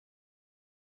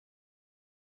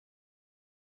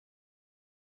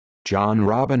Jon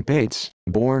Robin Baitz,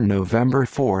 born November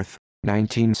 4,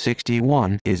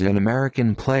 1961, is an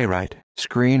American playwright,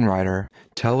 screenwriter,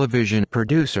 television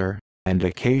producer, and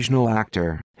occasional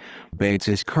actor. Baitz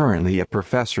is currently a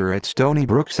professor at Stony,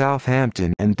 Brook,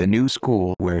 Southampton, and the New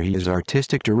School, where he is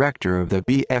artistic director of the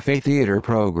BFA theater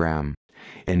program.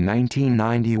 In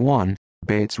 1991,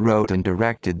 Baitz wrote and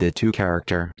directed the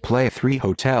two-character play Three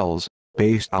Hotels,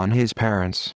 based on his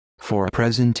parents, for a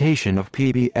presentation of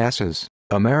PBS's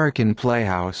American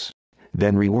Playhouse,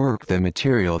 then reworked the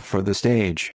material for the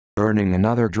stage, earning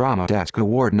another Drama Desk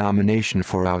Award nomination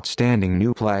for Outstanding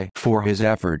New Play for his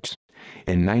efforts.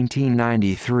 In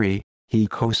 1993, he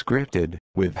co-scripted,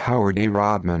 with Howard A.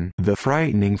 Rodman, The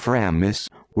Frightening Framus,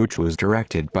 which was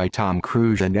directed by Tom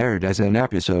Cruise and aired as an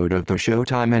episode of the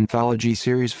Showtime anthology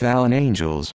series Fallen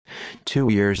Angels. 2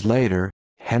 years later,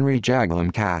 Henry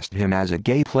Jaglom cast him as a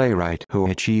gay playwright who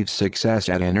achieved success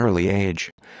at an early age,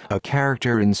 a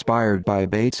character inspired by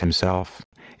Baitz himself,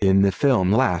 in the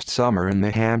film Last Summer in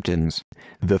the Hamptons.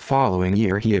 The following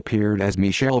year he appeared as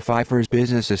Michelle Pfeiffer's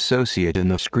business associate in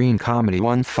the screen comedy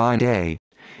One Fine Day.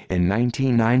 In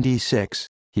 1996,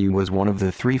 he was one of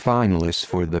the 3 finalists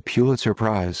for the Pulitzer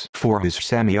Prize for his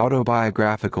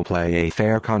semi-autobiographical play A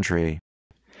Fair Country.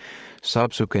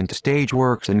 Subsequent stage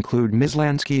works include Ms.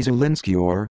 Lansky's Zielinski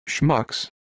or Schmucks,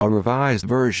 a revised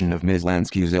version of Ms.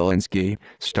 Lansky's Zielinski,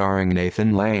 starring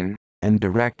Nathan Lane, and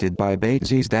directed by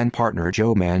Bates's then-partner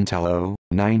Joe Mantello.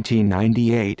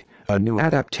 1998, a new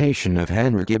adaptation of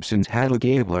Henry Gibson's Hattie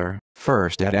Gabler,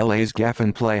 first at LA's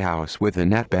Geffen Playhouse with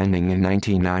Annette Bening in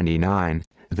 1999,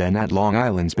 then at Long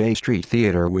Island's Bay Street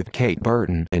Theater with Kate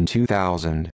Burton in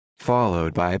 2000.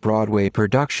 Followed by a Broadway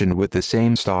production with the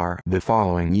same star the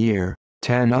following year,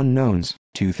 10 Unknowns,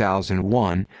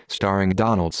 2001, starring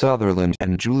Donald Sutherland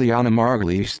and Juliana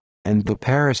Margulies, and The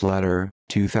Paris Letter,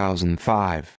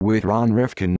 2005, with Ron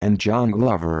Rifkin and John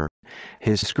Glover.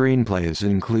 His screenplays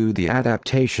include the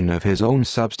adaptation of his own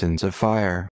Substance of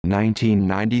Fire,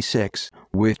 1996,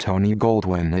 with Tony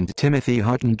Goldwyn and Timothy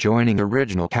Hutton joining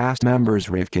original cast members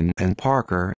Rifkin and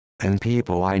Parker, and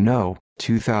People I Know,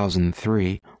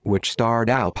 2003, which starred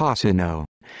Al Pacino.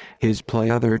 His play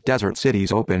Other Desert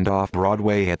Cities opened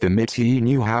off-Broadway at the Mitzi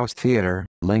Newhouse Theater,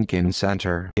 Lincoln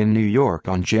Center in New York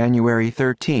on January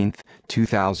 13,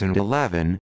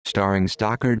 2011, starring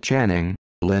Stockard Channing,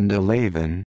 Linda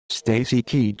Lavin, Stacy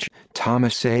Keach,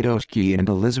 Thomas Sadoski and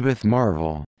Elizabeth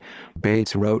Marvel.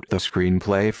 Baitz wrote the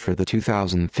screenplay for the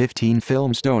 2015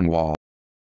 film Stonewall.